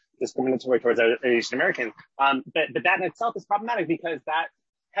discriminatory towards Asian Americans. But that in itself is problematic because that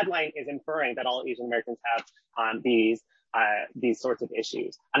headline is inferring that all Asian Americans have these sorts of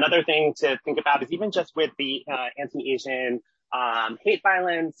issues. Another thing to think about is even just with the anti-Asian hate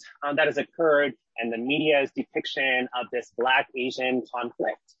violence that has occurred and the media's depiction of this Black-Asian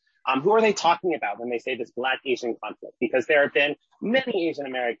conflict. Who are they talking about when they say this Black-Asian conflict? Because there have been many Asian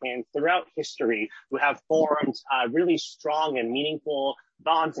Americans throughout history who have formed really strong and meaningful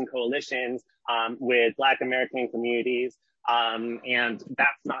bonds and coalitions with Black American communities. And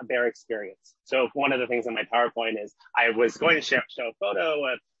that's not their experience. So one of the things in my PowerPoint is I was going to show a photo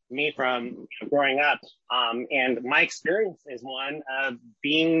of me from growing up. And my experience is one of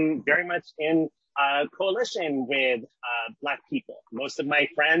being very much in coalition with Black people. Most of my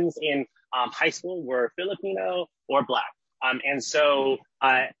friends in high school were Filipino or Black. And so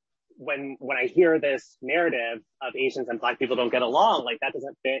when I hear this narrative of Asians and Black people don't get along, like that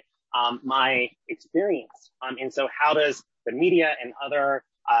doesn't fit my experience. And so how does the media and other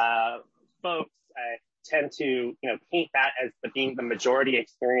folks tend to paint that as being the majority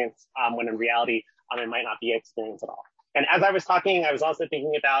experience when in reality it might not be experience at all. And as I was talking, I was also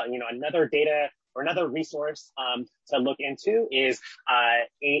thinking about another data or another resource to look into is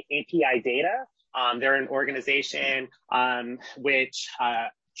API Data. They're an organization which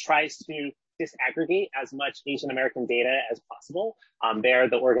tries to disaggregate as much Asian American data as possible. They're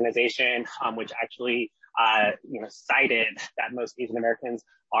the organization which actually cited that most Asian Americans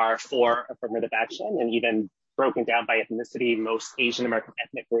are for affirmative action, and even broken down by ethnicity, most Asian American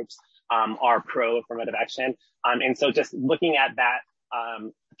ethnic groups are pro affirmative action. And so just looking at that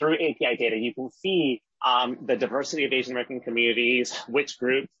through API Data, you can see the diversity of Asian American communities, which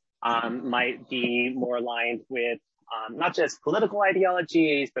groups might be more aligned with not just political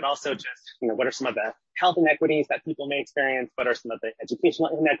ideologies, but also just, what are some of the health inequities that people may experience? What are some of the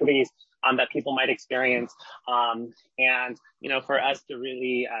educational inequities that people might experience? And, for us to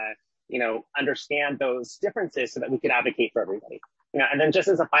really, understand those differences so that we could advocate for everybody. And then just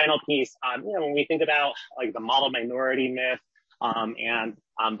as a final piece, when we think about like the model minority myth, and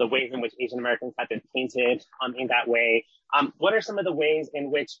the ways in which Asian Americans have been painted in that way, what are some of the ways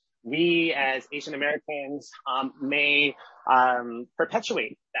in which we as Asian Americans may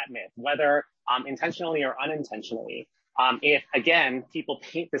perpetuate that myth, whether intentionally or unintentionally? If, again, people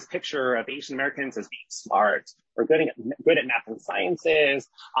paint this picture of Asian Americans as being smart or good at math and sciences,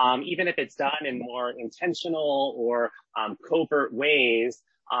 even if it's done in more intentional or covert ways,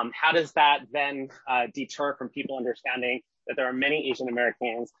 how does that then deter from people understanding that there are many Asian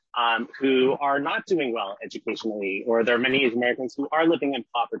Americans who are not doing well educationally, or there are many Asian Americans who are living in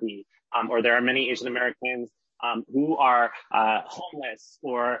poverty, or there are many Asian Americans who are homeless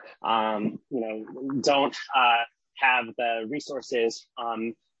or don't have the resources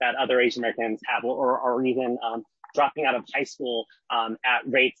that other Asian Americans have, or even dropping out of high school at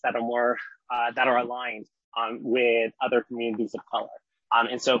rates that are more that are aligned with other communities of color.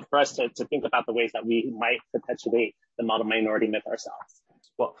 And so for us to think about the ways that we might perpetuate the model minority myth ourselves.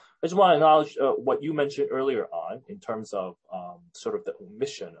 Well, I just want to acknowledge what you mentioned earlier on in terms of sort of the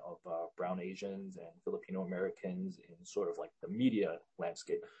omission of brown Asians and Filipino Americans in sort of like the media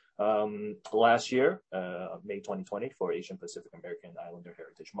landscape. Last year, May 2020, for Asian Pacific American Islander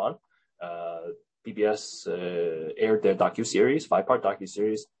Heritage Month, PBS aired their docuseries, 5-part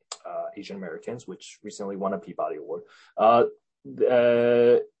docuseries, Asian Americans, which recently won a Peabody Award.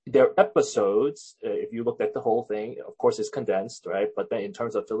 Their episodes, if you looked at the whole thing, of course it's condensed, right? But then in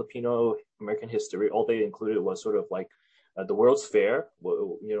terms of Filipino American history, all they included was sort of like the World's Fair,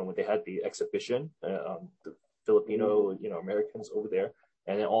 when they had the exhibition, the Filipino, Americans over there.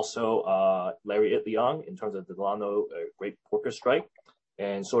 And then also Larry Itliong in terms of the Delano Great Porker Strike,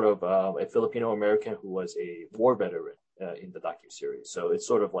 and sort of a Filipino American who was a war veteran in the docuseries. So it's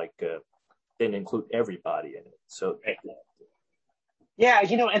sort of like didn't include everybody in it. So. Yeah,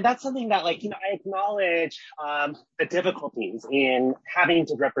 and that's something that, I acknowledge the difficulties in having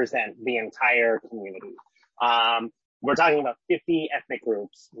to represent the entire community. We're talking about 50 ethnic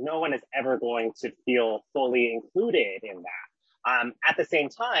groups. No one is ever going to feel fully included in that. At the same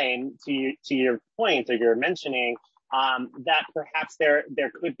time, to your point, or you're mentioning that perhaps there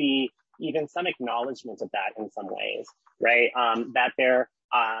could be even some acknowledgement of that in some ways, right? That there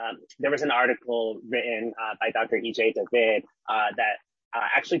was an article written by Dr. E.J. David that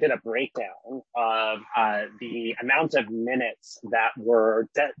actually did a breakdown of the amount of minutes that were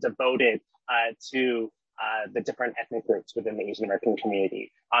devoted to the different ethnic groups within the Asian American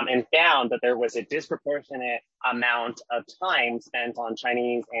community, and found that there was a disproportionate amount of time spent on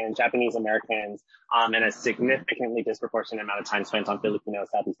Chinese and Japanese Americans, and a significantly disproportionate amount of time spent on Filipinos,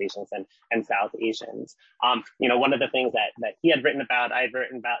 Southeast Asians, and South Asians. One of the things that he had written about, I had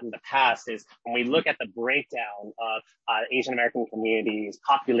written about in the past, is when we look at the breakdown of Asian American communities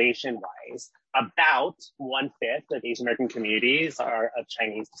population-wise, about 1/5 of Asian American communities are of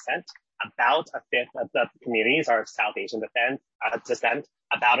Chinese descent. About 1/5 of the communities are of South Asian descent.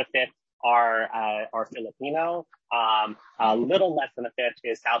 About 1/5 are Filipino. A little less than 1/5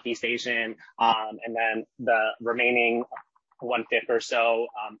 is Southeast Asian. And then the remaining 1/5 or so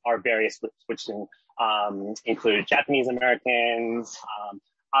are various groups, which include Japanese Americans,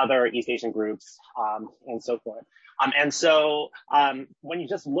 other East Asian groups, and so forth. And so when you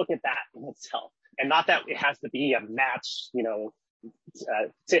just look at that in itself, and not that it has to be a match,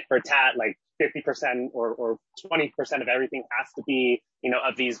 tit for tat, like 50% or 20% of everything has to be,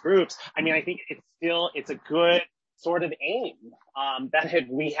 of these groups. I mean, I think it's a good sort of aim, that if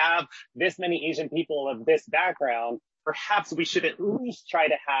we have this many Asian people of this background, perhaps we should at least try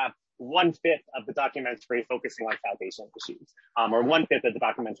to have 1/5 of the documentary focusing on South Asian issues, or 1/5 of the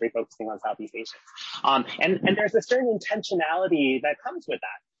documentary focusing on Southeast Asians. And there's a certain intentionality that comes with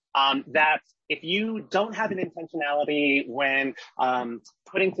that. That if you don't have an intentionality when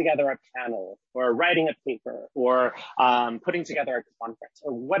putting together a panel or writing a paper or putting together a conference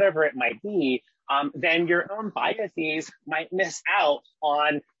or whatever it might be, then your own biases might miss out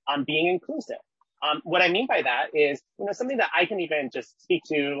on being inclusive. What I mean by that is, something that I can even just speak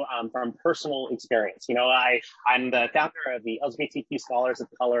to from personal experience. I'm the founder of the LGBTQ Scholars of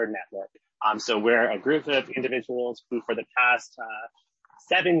Color Network. So we're a group of individuals who, for the past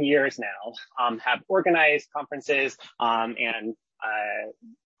 7 years now, have organized conferences and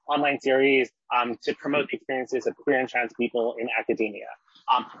online series to promote the experiences of queer and trans people in academia.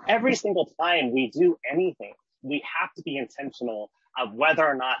 Every single time we do anything, we have to be intentional of whether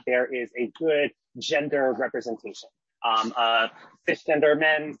or not there is a good gender representation. Cisgender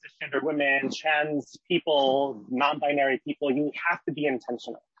men, cisgender women, trans people, non-binary people, you have to be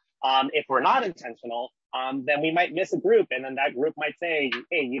intentional. If we're not intentional, then we might miss a group, and then that group might say,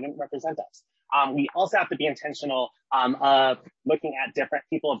 hey, you didn't represent us. We also have to be intentional of looking at different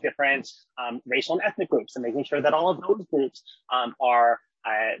people of different racial and ethnic groups and making sure that all of those groups are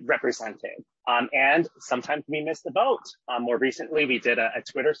represented. And sometimes we miss the boat. More recently, we did a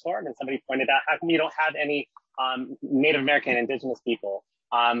Twitter storm, and somebody pointed out, how come you don't have any Native American indigenous people?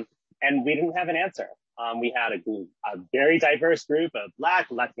 And we didn't have an answer. We had a very diverse group of Black,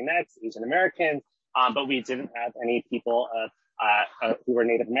 Latinx, Asian Americans, but we didn't have any people who were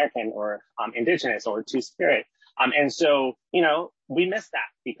Native American or indigenous or Two-Spirit. And so, we missed that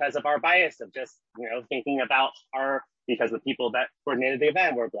because of our bias of just, thinking about because the people that coordinated the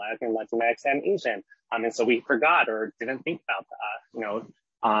event were Black and Latinx and Asian. And so we forgot or didn't think about,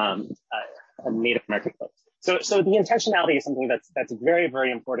 Native American folks. So the intentionality is something that's very,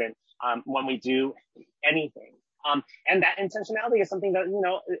 very important when we do anything. And that intentionality is something that,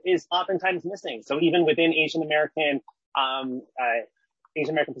 is oftentimes missing. So even within Asian American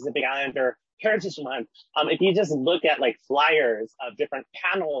Pacific Islander Heritage Month, if you just look at like flyers of different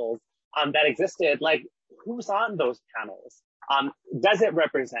panels that existed, like who's on those panels? Does it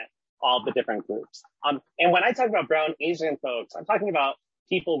represent all the different groups? And when I talk about brown Asian folks, I'm talking about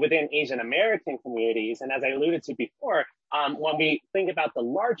people within Asian American communities. And as I alluded to before, when we think about the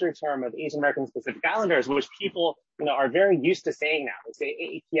larger term of Asian American Pacific Islanders, which people, are very used to saying now, they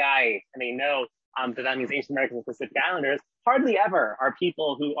say AAPI, and they know that means Asian American Pacific Islanders, hardly ever are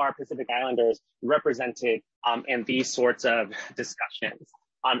people who are Pacific Islanders represented in these sorts of discussions.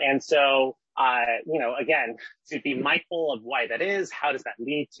 And so, again, to be mindful of why that is, how does that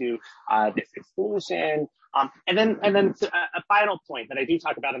lead to this exclusion? And then a final point that I do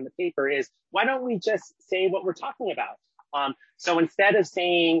talk about in the paper is, why don't we just say what we're talking about? So instead of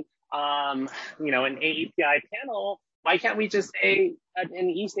saying, an AAPI panel, why can't we just say an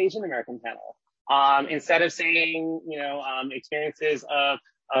East Asian American panel? Instead of saying, experiences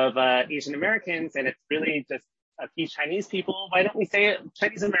of Asian Americans, and it's really just a few Chinese people, why don't we say a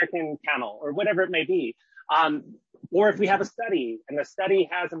Chinese American panel or whatever it may be? Or if we have a study and the study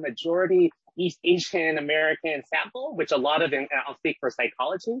has a majority East Asian American sample, which a lot of, and I'll speak for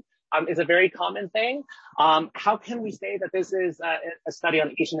psychology, is a very common thing. How can we say that this is a study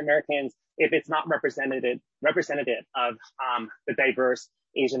on Asian Americans if it's not representative of the diverse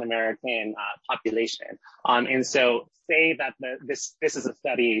Asian American population. And so say that this is a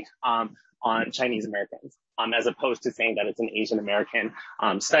study on Chinese Americans, as opposed to saying that it's an Asian American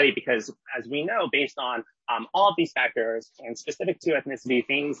study, because as we know, based on all of these factors and specific to ethnicity,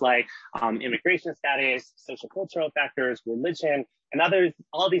 things like immigration status, social cultural factors, religion, and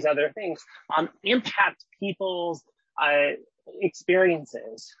all these other things impact people's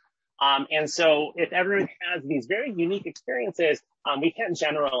experiences. And so if everyone has these very unique experiences, we can't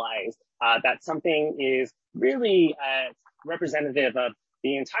generalize that something is really representative of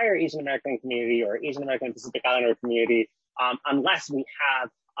the entire Asian American community or Asian American Pacific Islander community, unless we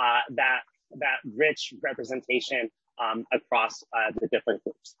have that rich representation across the different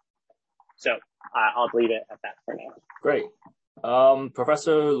groups. So I'll leave it at that for now. Great.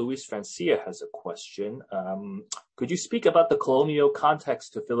 Professor Luis Francia has a question. Could you speak about the colonial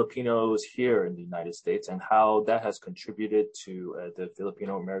context to Filipinos here in the United States and how that has contributed to the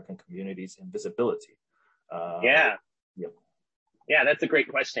Filipino American community's invisibility? Yeah, that's a great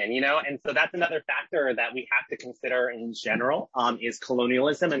question, and so that's another factor that we have to consider in general, is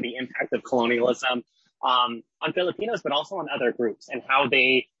colonialism and the impact of colonialism on Filipinos, but also on other groups and how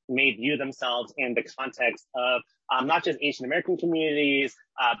they may view themselves in the context of not just Asian American communities,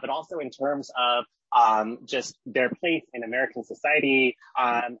 but also in terms of just their place in American society,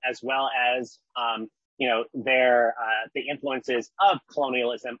 as well as the influences of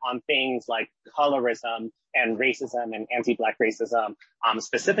colonialism on things like colorism and racism and anti-Black racism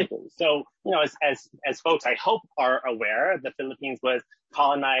specifically. So, as folks I hope are aware, the Philippines was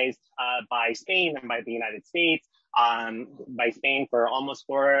colonized by Spain and by the United States, by Spain for almost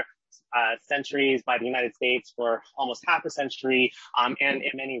 4 centuries, by the United States for almost half a century, and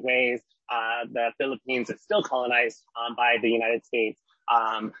in many ways, the Philippines is still colonized by the United States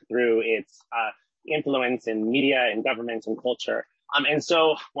through its influence in media and government and culture. And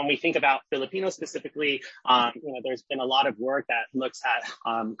so when we think about Filipinos specifically, there's been a lot of work that looks at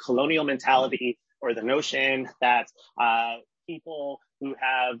colonial mentality, or the notion that people who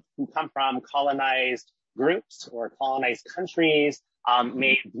come from colonized groups or colonized countries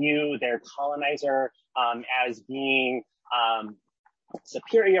may view their colonizer as being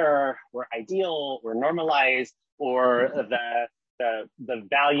superior or ideal or normalized, or the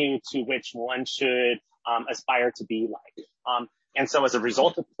value to which one should aspire to be like. And so as a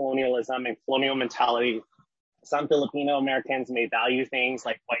result of colonialism and colonial mentality, some Filipino Americans may value things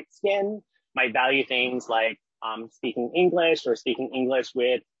like white skin, might value things like speaking English or speaking English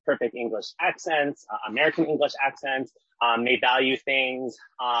with perfect English accents, American English accents, may value things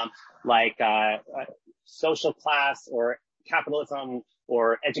like social class or capitalism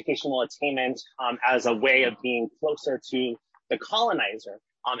or educational attainment as a way of being closer to the colonizer,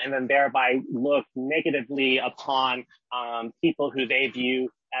 and then thereby look negatively upon people who they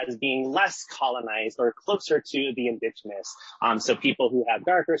view as being less colonized or closer to the indigenous. So people who have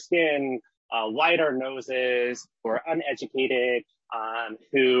darker skin, wider noses, or uneducated,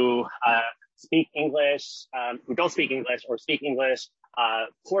 who speak English, who don't speak English or speak English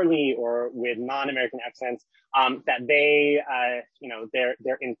poorly or with non-American accents, that they're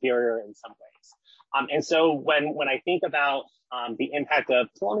inferior in some ways. And so when I think about the impact of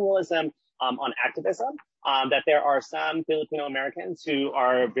colonialism on activism, that there are some Filipino Americans who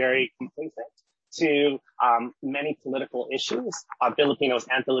are very complacent to many political issues, Filipinos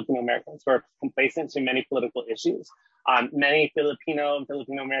and Filipino Americans who are complacent to many political issues. Many Filipino and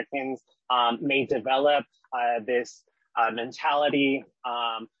Filipino Americans may develop this mentality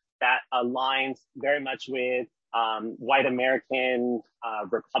that aligns very much with white American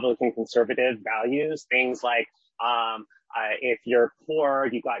Republican conservative values, things like if you're poor,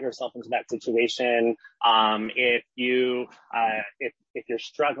 you got yourself into that situation. If you're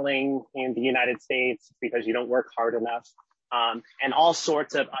struggling in the United States because you don't work hard enough, and all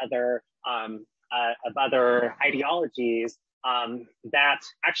sorts of other ideologies that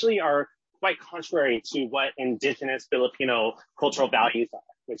actually are quite contrary to what indigenous Filipino cultural values are,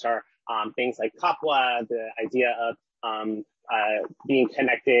 which are things like kapwa, the idea of being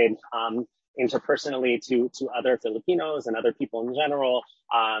connected interpersonally to other Filipinos and other people in general,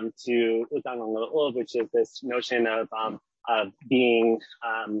 to utang ng loob, which is this notion of being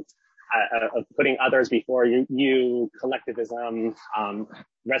of putting others before you, collectivism,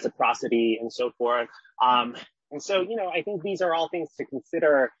 reciprocity, and so forth. And so, I think these are all things to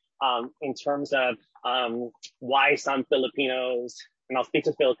consider in terms of why some Filipinos, and I'll speak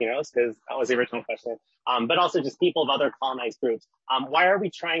to Filipinos because that was the original question, but also just people of other colonized groups. Why are we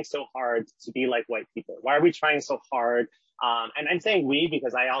trying so hard to be like white people? Why are we trying so hard And I'm saying we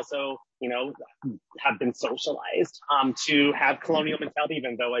because I also, have been socialized to have colonial mentality,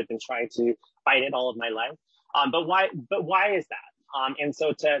 even though I've been trying to fight it all of my life. But why is that? And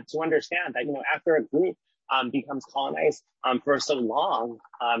so to understand that, after a group becomes colonized for so long,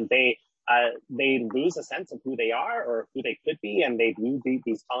 they lose a sense of who they are or who they could be, and they view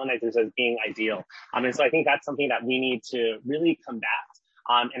these colonizers as being ideal. And so I think that's something that we need to really combat.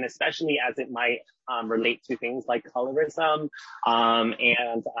 And especially as it might relate to things like colorism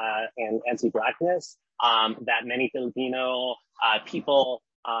and anti-Blackness, that many Filipino people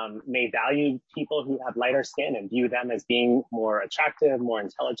may value people who have lighter skin and view them as being more attractive, more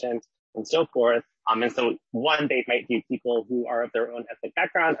intelligent, and so forth. And so, they might view people who are of their own ethnic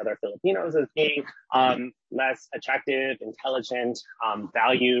background, other Filipinos, as being less attractive, intelligent,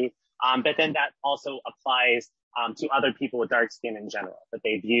 valued. But then that also applies to other people with dark skin in general, that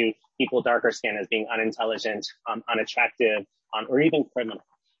they view people with darker skin as being unintelligent, unattractive, or even criminal.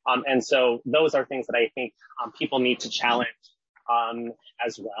 And so those are things that I think people need to challenge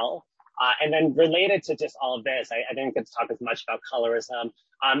as well. And then related to just all of this, I didn't get to talk as much about colorism.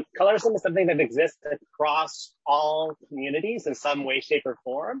 Colorism is something that exists across all communities in some way, shape, or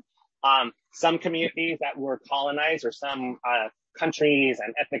form. Some communities that were colonized, or some countries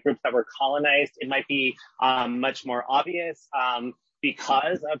and ethnic groups that were colonized, it might be much more obvious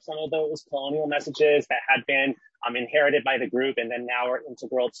because of some of those colonial messages that had been inherited by the group and then now are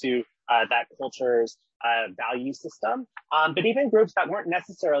integral to that culture's value system. But even groups that weren't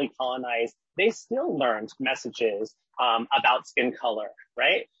necessarily colonized, they still learned messages about skin color,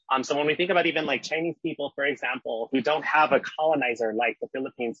 right? So when we think about even like Chinese people, for example, who don't have a colonizer like the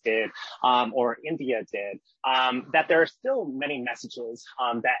Philippines did or India did, that there are still many messages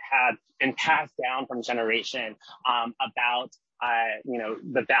that had been passed down from generation about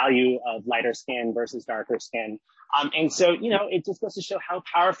the value of lighter skin versus darker skin. And so, it just goes to show how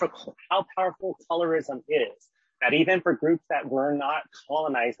powerful colorism is, that even for groups that were not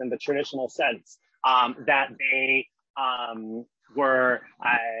colonized in the traditional sense, that they were,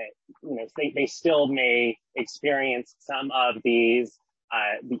 they still may experience some of these,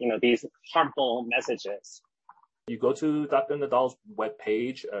 these harmful messages. You go to Dr. Nadal's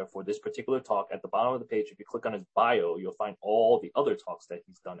webpage for this particular talk. At the bottom of the page, if you click on his bio, you'll find all the other talks that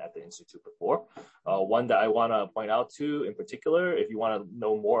he's done at the Institute before. One that I want to point out to in particular, if you want to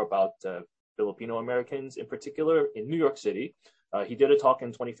know more about Filipino Americans in particular in New York City, he did a talk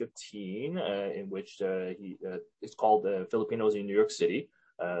in 2015 in which it's called Filipinos in New York City,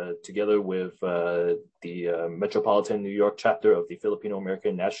 together with the Metropolitan New York chapter of the Filipino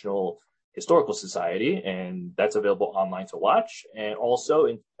American National Historical Society, and that's available online to watch. And also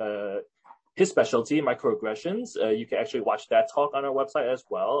in his specialty, microaggressions, you can actually watch that talk on our website as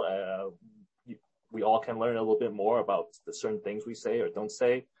well. We all can learn a little bit more about the certain things we say or don't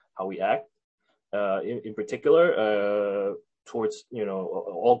say, how we act, in particular towards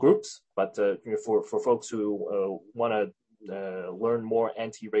all groups. But for folks who want to learn more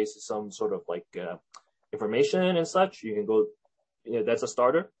anti-racism sort of like information and such, you can go. That's a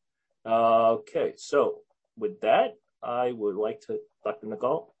starter. Okay, so with that, I would like to, Dr.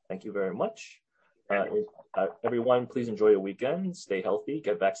 Nadal, thank you very much. Everyone, please enjoy your weekend, stay healthy,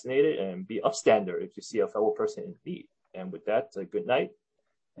 get vaccinated, and be upstander if you see a fellow person in need. And with that, good night,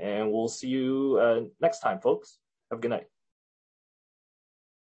 and we'll see you next time, folks. Have a good night.